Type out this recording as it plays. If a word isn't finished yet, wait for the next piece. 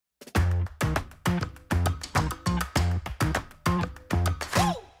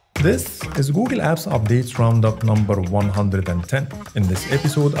This is Google Apps Updates Roundup number 110. In this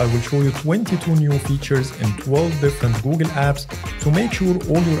episode, I will show you 22 new features in 12 different Google apps, so make sure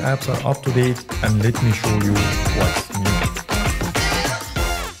all your apps are up to date and let me show you what's new.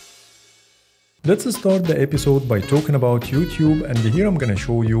 Let's start the episode by talking about YouTube, and here I'm gonna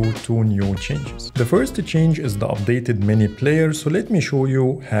show you two new changes. The first change is the updated mini player, so let me show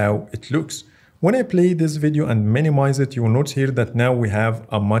you how it looks. When I play this video and minimize it, you will notice here that now we have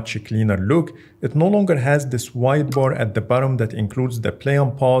a much cleaner look. It no longer has this wide bar at the bottom that includes the play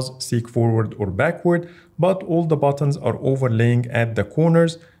and pause, seek forward or backward, but all the buttons are overlaying at the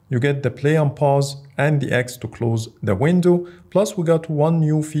corners. You get the play and pause and the X to close the window. Plus we got one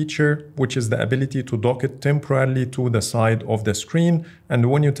new feature, which is the ability to dock it temporarily to the side of the screen.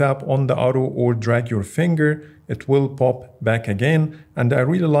 And when you tap on the arrow or drag your finger, it will pop back again. And I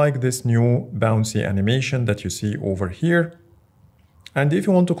really like this new bouncy animation that you see over here. And if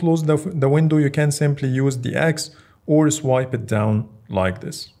you want to close the window, you can simply use the X or swipe it down like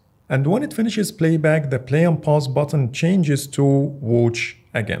this. And when it finishes playback, the play and pause button changes to watch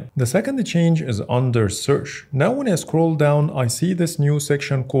again. The second change is under search. Now when I scroll down, I see this new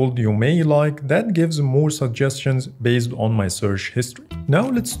section called You May Like that gives more suggestions based on my search history. Now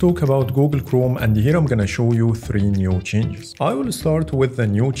let's talk about Google Chrome, and here I'm gonna show you 3 new changes. I will start with the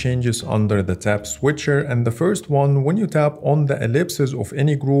new changes under the tab switcher, and the first one, when you tap on the ellipses of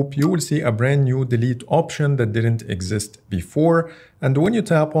any group, you will see a brand new delete option that didn't exist before. And when you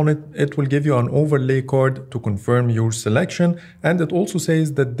tap on it, it will give you an overlay card to confirm your selection. And it also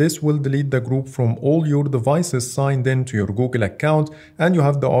says that this will delete the group from all your devices signed in to your Google account. And you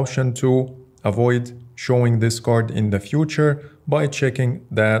have the option to avoid showing this card in the future by checking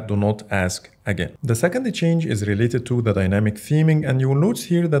the Do Not Ask Again. The second change is related to the dynamic theming. And you will notice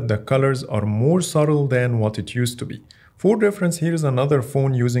here that the colors are more subtle than what it used to be. For reference, here is another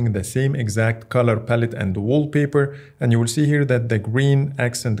phone using the same exact color palette and wallpaper, and you will see here that the green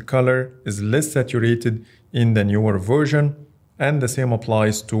accent color is less saturated in the newer version, and the same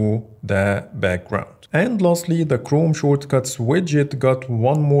applies to the background. And lastly, the Chrome Shortcuts widget got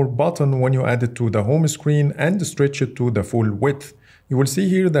one more button when you add it to the home screen and stretch it to the full width. You will see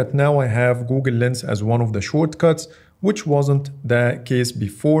here that now I have Google Lens as one of the shortcuts, which wasn't the case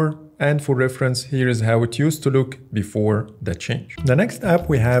before. And for reference, here is how it used to look before the change. The next app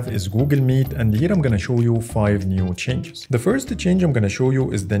we have is Google Meet, and here I'm gonna show you 5 new changes. The first change I'm gonna show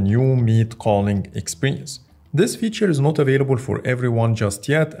you is the new Meet calling experience. This feature is not available for everyone just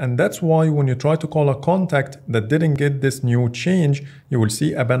yet, and that's why when you try to call a contact that didn't get this new change, you will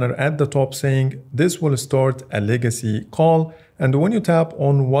see a banner at the top saying this will start a legacy call. And when you tap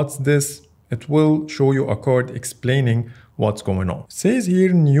on what's this, it will show you a card explaining what's going on. It says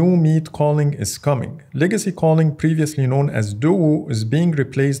here new Meet calling is coming. Legacy calling, previously known as Duo, is being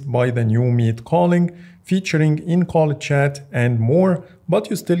replaced by the new Meet calling, featuring in-call chat and more, but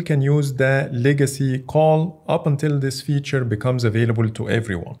you still can use the legacy call up until this feature becomes available to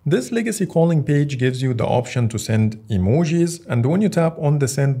everyone. This legacy calling page gives you the option to send emojis, and when you tap on the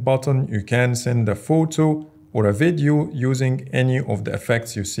send button, you can send a photo or a video using any of the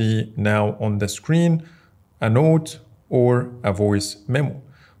effects you see now on the screen, a note, or a voice memo.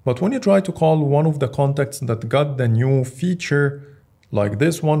 But when you try to call one of the contacts that got the new feature, like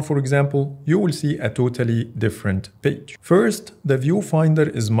this one for example, you will see a totally different page. First, the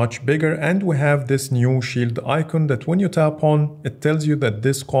viewfinder is much bigger, and we have this new shield icon that when you tap on, it tells you that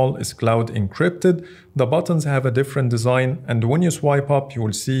this call is cloud encrypted. The buttons have a different design, and when you swipe up, you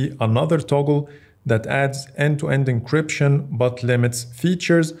will see another toggle that adds end-to-end encryption but limits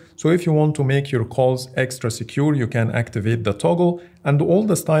features. So if you want to make your calls extra secure, you can activate the toggle, and all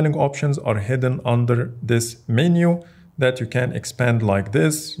the styling options are hidden under this menu that you can expand like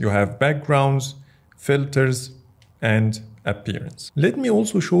this. You have backgrounds, filters, and appearance. Let me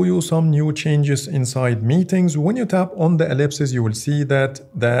also show you some new changes inside meetings. When you tap on the ellipses, you will see that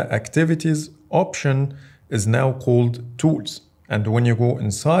the activities option is now called tools. And when you go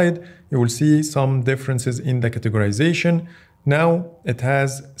inside, you will see some differences in the categorization. Now it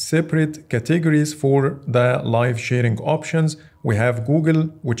has separate categories for the live sharing options. We have Google,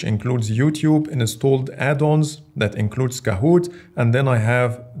 which includes YouTube, installed add-ons that includes Kahoot. And then I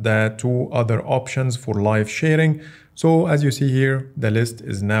have the 2 other options for live sharing. So as you see here, the list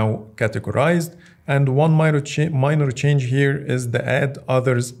is now categorized. And one minor change here is the Add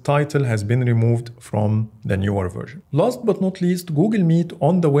Others title has been removed from the newer version. Last but not least, Google Meet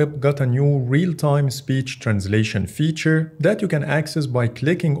on the web got a new real-time speech translation feature that you can access by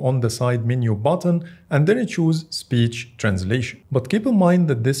clicking on the side menu button and then choose speech translation. But keep in mind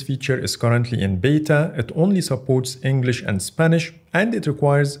that this feature is currently in beta. It only supports English and Spanish, and it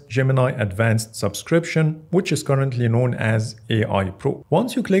requires Gemini Advanced subscription, which is currently known as AI Pro.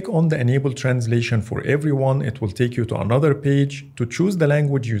 Once you click on the Enable Translation for Everyone, it will take you to another page to choose the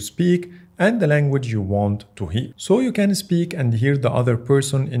language you speak and the language you want to hear. So you can speak and hear the other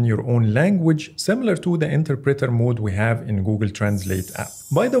person in your own language, similar to the interpreter mode we have in Google Translate app.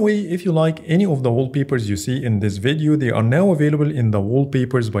 By the way, if you like any of the wallpapers you see in this video, they are now available in the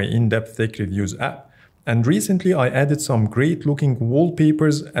Wallpapers by In-Depth Tech Reviews app. And recently I added some great looking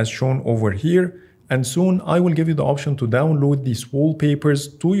wallpapers as shown over here. And soon I will give you the option to download these wallpapers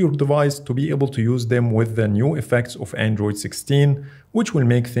to your device to be able to use them with the new effects of Android 16, which will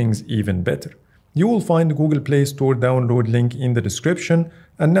make things even better. You will find the Google Play Store download link in the description.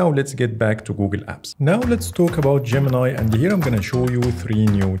 And now let's get back to Google Apps. Now let's talk about Gemini, and here I'm going to show you 3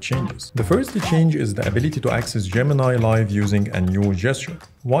 new changes. The first change is the ability to access Gemini Live using a new gesture.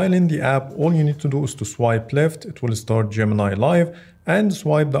 While in the app, all you need to do is to swipe left, it will start Gemini Live, and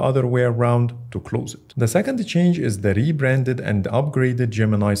swipe the other way around to close it. The second change is the rebranded and upgraded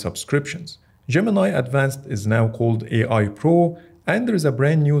Gemini subscriptions. Gemini Advanced is now called AI Pro, and there is a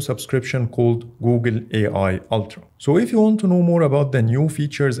brand new subscription called Google AI Ultra. So if you want to know more about the new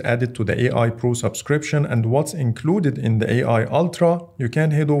features added to the AI Pro subscription and what's included in the AI Ultra, you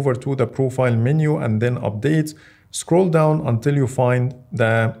can head over to the profile menu and then updates. Scroll down until you find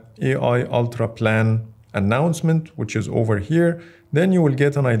the AI Ultra plan announcement, which is over here. Then you will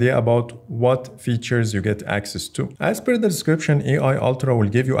get an idea about what features you get access to. As per the description, AI Ultra will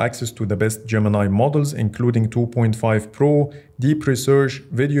give you access to the best Gemini models, including 2.5 Pro, deep research,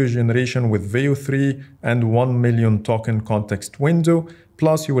 video generation with Veo 3, and 1 million token context window.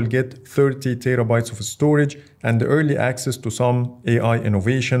 Plus, you will get 30 terabytes of storage and early access to some AI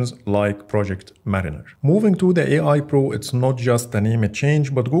innovations like Project Mariner. Moving to the AI Pro, it's not just a name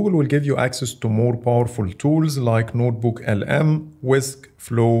change, but Google will give you access to more powerful tools like Notebook LM, Whisk,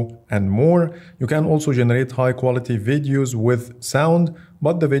 Flow, and more. You can also generate high-quality videos with sound,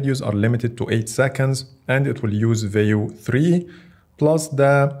 but the videos are limited to 8 seconds, and it will use Veo 3. Plus,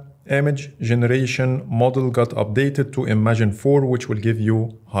 the image generation model got updated to Imagen 4, which will give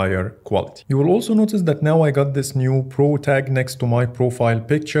you higher quality. You will also notice that now I got this new Pro tag next to my profile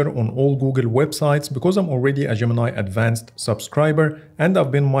picture on all Google websites because I'm already a Gemini Advanced subscriber and I've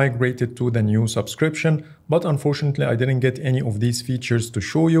been migrated to the new subscription. But unfortunately, I didn't get any of these features to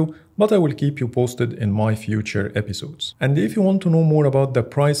show you, but I will keep you posted in my future episodes. And if you want to know more about the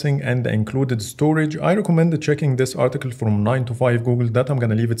pricing and the included storage, I recommend checking this article from 9 to 5 Google that I'm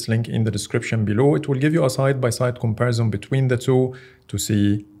going to leave its link in the description below. It will give you a side-by-side comparison between the two to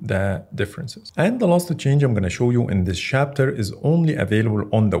see the differences. And the last change I'm going to show you in this chapter is only available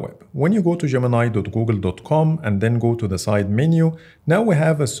on the web. When you go to gemini.google.com and then go to the side menu, now we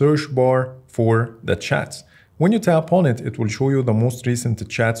have a search bar for the chats. When you tap on it, it will show you the most recent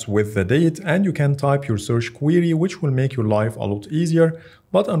chats with the date, and you can type your search query, which will make your life a lot easier.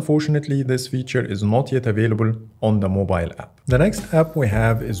 But unfortunately, this feature is not yet available on the mobile app. The next app we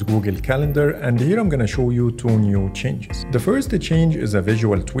have is Google Calendar, and here I'm going to show you 2 new changes. The first change is a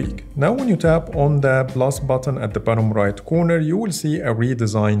visual tweak. Now when you tap on the plus button at the bottom right corner, you will see a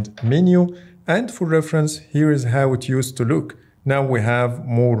redesigned menu, and for reference, here is how it used to look. Now we have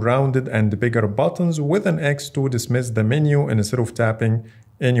more rounded and bigger buttons with an X to dismiss the menu instead of tapping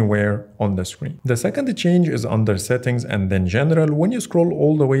anywhere on the screen. The second change is under Settings and then General. When you scroll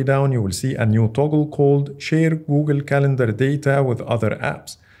all the way down, you will see a new toggle called Share Google Calendar Data with Other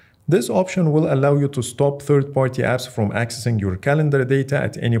Apps. This option will allow you to stop third-party apps from accessing your calendar data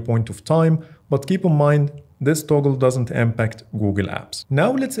at any point of time, but keep in mind, this toggle doesn't impact Google Apps.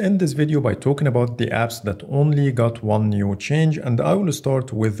 Now let's end this video by talking about the apps that only got 1 new change, and I will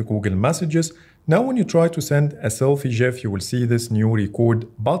start with Google Messages. Now when you try to send a selfie GIF, you will see this new record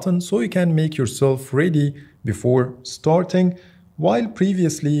button, so you can make yourself ready before starting, while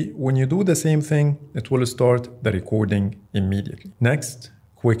previously when you do the same thing, it will start the recording immediately. Next,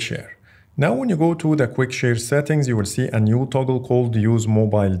 Quick Share. Now when you go to the Quick Share settings, you will see a new toggle called Use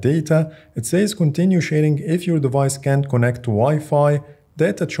Mobile Data. It says continue sharing if your device can't connect to Wi-Fi.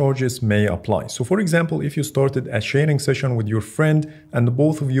 Data charges may apply. So for example, if you started a sharing session with your friend and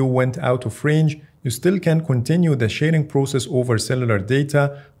both of you went out of range, you still can continue the sharing process over cellular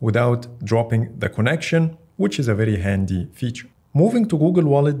data without dropping the connection, which is a very handy feature. Moving to Google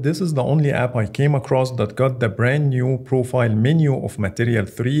Wallet, this is the only app I came across that got the brand new profile menu of Material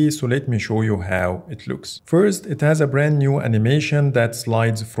 3, so let me show you how it looks. First, it has a brand new animation that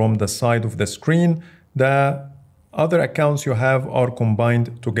slides from the side of the screen. The other accounts you have are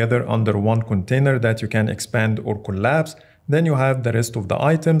combined together under one container that you can expand or collapse. Then you have the rest of the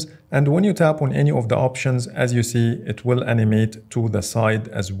items, and when you tap on any of the options, as you see, it will animate to the side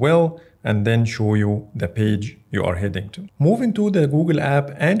as well and then show you the page you are heading to. Moving to the Google app,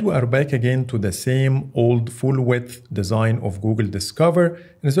 and we are back again to the same old full width design of Google Discover,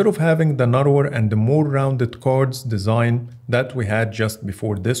 instead of having the narrower and the more rounded cards design that we had just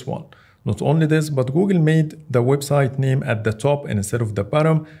before this one. Not only this, but Google made the website name at the top instead of the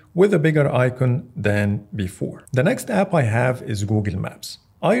bottom with a bigger icon than before. The next app I have is Google Maps.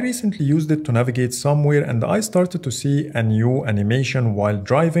 I recently used it to navigate somewhere and I started to see a new animation while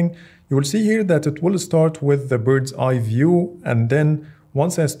driving. You will see here that it will start with the bird's eye view, and then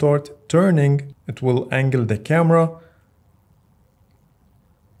once I start turning, it will angle the camera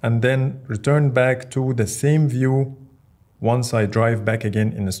and then return back to the same view once I drive back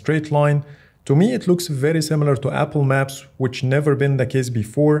again in a straight line. To me, it looks very similar to Apple Maps, which never been the case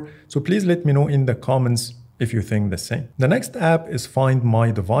before. So please let me know in the comments if you think the same. The next app is Find My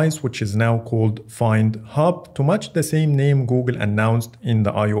Device, which is now called Find Hub, to match the same name Google announced in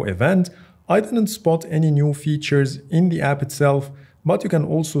the I/O event. I didn't spot any new features in the app itself, but you can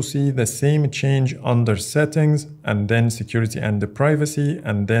also see the same change under Settings, and then Security and the Privacy,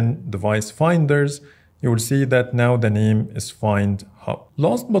 and then Device Finders. You will see that now the name is Find Hub.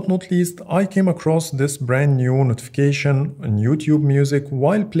 Last but not least, I came across this brand new notification on YouTube Music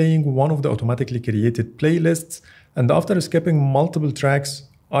while playing one of the automatically created playlists, and after skipping multiple tracks,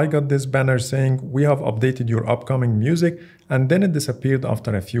 I got this banner saying, "We have updated your upcoming music," and then it disappeared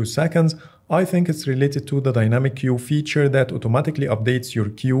after a few seconds. I think it's related to the dynamic queue feature that automatically updates your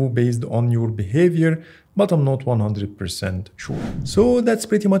queue based on your behavior, but I'm not 100% sure. So that's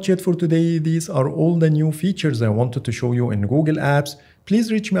pretty much it for today. These are all the new features I wanted to show you in Google Apps. Please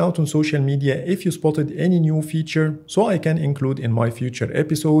reach me out on social media if you spotted any new feature so I can include in my future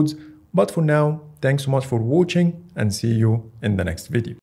episodes. But for now, thanks so much for watching and see you in the next video.